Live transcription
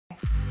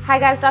Hi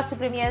guys, Dr.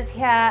 Blumears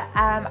here.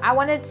 I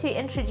wanted to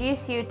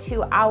introduce you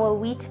to our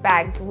wheat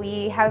bags.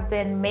 We have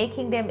been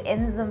making them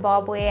in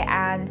Zimbabwe,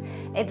 and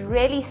it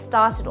really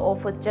started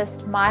off with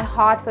just my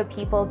heart for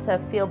people to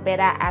feel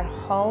better at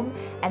home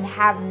and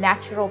have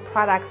natural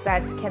products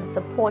that can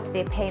support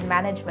their pain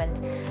management.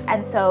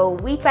 And so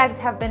wheat bags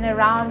have been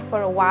around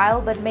for a while,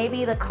 but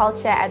maybe the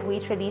culture at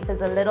Wheat Relief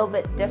is a little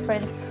bit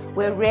different.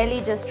 We're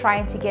really just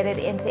trying to get it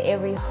into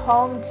every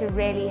home to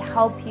really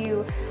help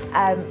you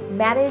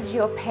manage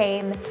your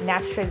pain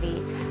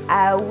naturally.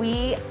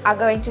 We are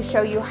going to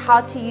show you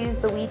how to use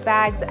the wheat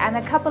bags and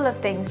a couple of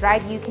things,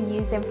 right? You can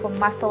use them for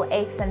muscle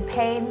aches and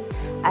pains,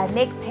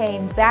 neck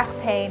pain, back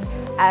pain.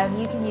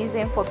 You can use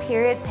them for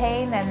period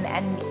pain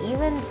and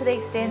even to the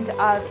extent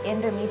of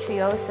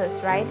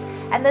endometriosis, right?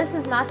 And this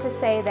is not to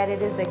say that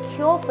it is a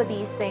cure for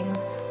these things,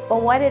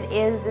 but what it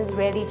is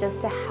really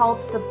just to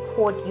help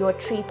support your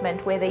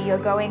treatment, whether you're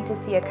going to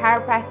see a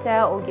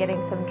chiropractor or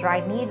getting some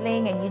dry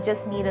needling and you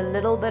just need a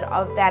little bit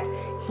of that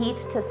heat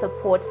to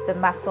support the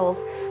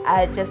muscles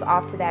just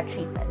after that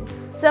treatment.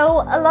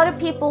 So a lot of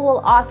people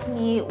will ask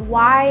me,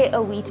 why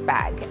a wheat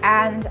bag?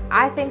 And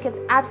I think it's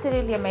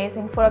absolutely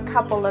amazing for a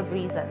couple of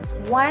reasons.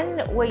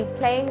 One, we're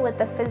playing with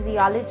the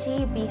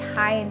physiology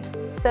behind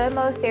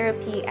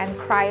thermotherapy and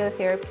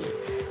cryotherapy.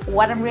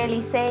 What I'm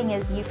really saying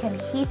is you can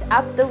heat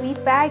up the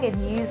wheat bag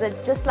and use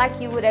it just like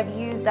you would have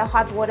used a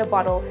hot water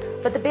bottle.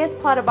 But the best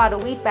part about a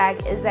wheat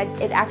bag is that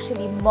it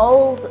actually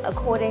molds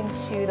according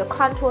to the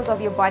contours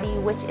of your body,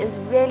 which is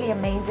really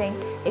amazing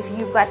if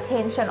you've got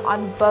tension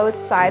on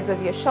both sides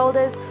of your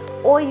shoulders,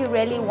 or you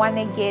really want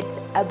to get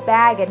a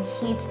bag and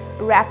heat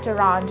wrapped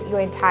around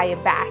your entire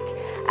back.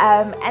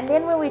 And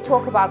then when we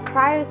talk about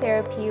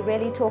cryotherapy,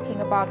 really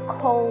talking about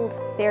cold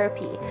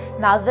therapy.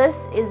 Now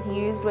this is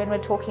used when we're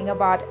talking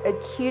about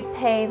acute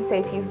pain. So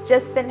if you've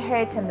just been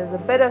hurt and there's a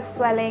bit of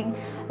swelling,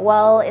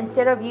 well,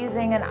 instead of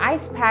using an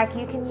ice pack,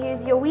 you can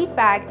use your wheat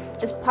bag.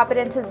 Just pop it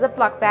into a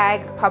Ziploc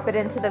bag, pop it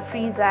into the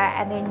freezer,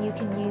 and then you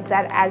can use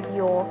that as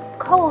your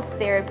cold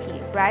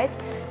therapy, right?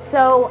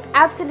 So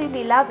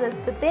absolutely love this.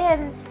 But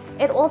then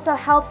it also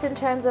helps in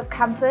terms of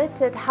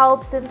comfort. It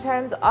helps in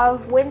terms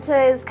of winter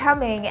is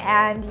coming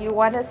and you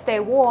want to stay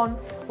warm.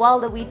 Well,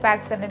 the wheat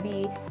bag's going to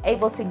be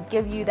able to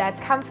give you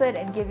that comfort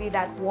and give you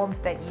that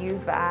warmth that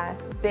you've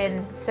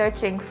been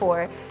searching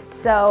for.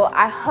 So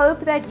I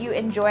hope that you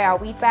enjoy our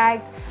wheat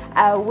bags.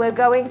 We're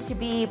going to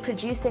be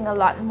producing a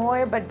lot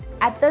more, but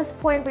at this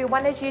point we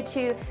wanted you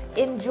to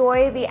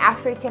enjoy the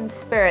African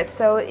spirit.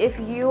 So if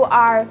you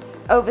are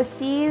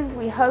overseas,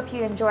 we hope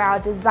you enjoy our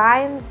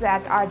designs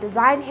that are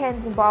designed here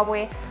in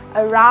Zimbabwe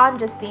around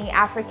just being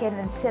African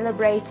and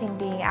celebrating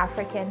being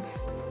African.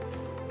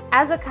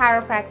 As a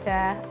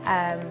chiropractor,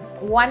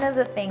 one of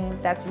the things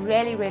that's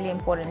really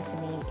important to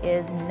me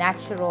is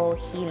natural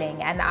healing,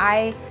 and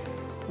I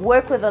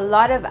work with a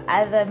lot of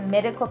other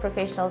medical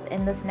professionals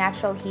in this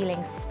natural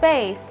healing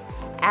space.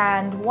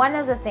 And one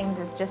of the things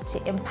is just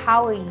to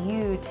empower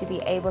you to be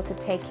able to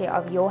take care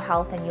of your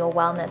health and your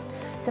wellness.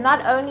 So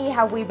not only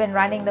have we been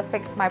running the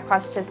Fix My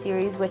Posture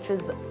series, which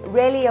was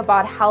really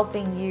about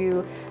helping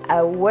you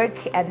work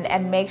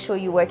and make sure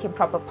you work in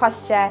proper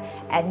posture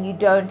and you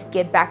don't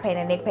get back pain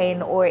and neck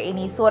pain or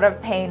any sort of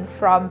pain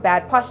from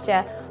bad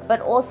posture,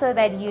 but also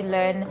that you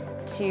learn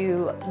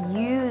to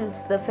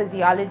use the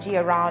physiology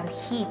around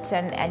heat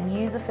and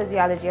use the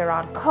physiology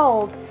around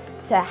cold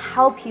to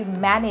help you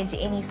manage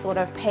any sort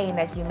of pain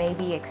that you may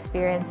be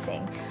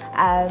experiencing.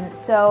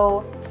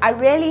 So I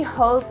really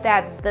hope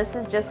that this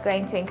is just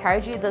going to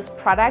encourage you. This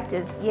product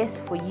is, yes,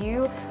 for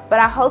you, but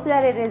I hope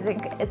that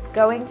it's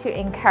going to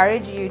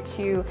encourage you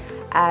to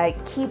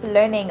keep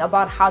learning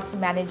about how to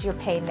manage your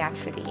pain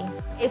naturally.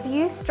 If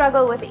you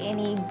struggle with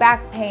any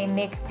back pain,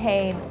 neck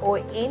pain, or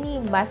any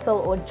muscle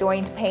or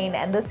joint pain,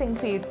 and this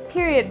includes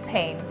period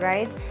pain,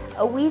 right?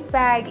 A wheat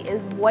bag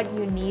is what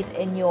you need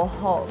in your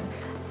home.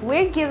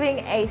 We're giving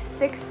a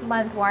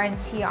 6-month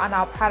warranty on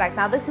our product.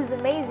 Now this is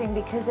amazing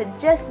because it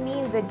just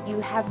means that you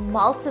have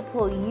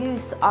multiple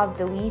use of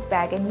the wheat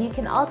bag and you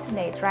can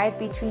alternate, right,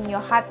 between your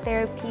hot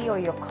therapy or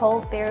your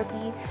cold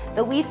therapy.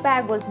 The wheat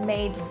bag was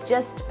made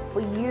just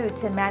for you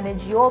to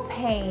manage your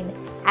pain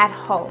at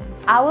home.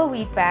 Our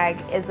wheat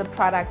bag is the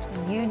product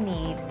you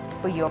need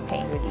for your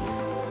pain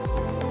relief.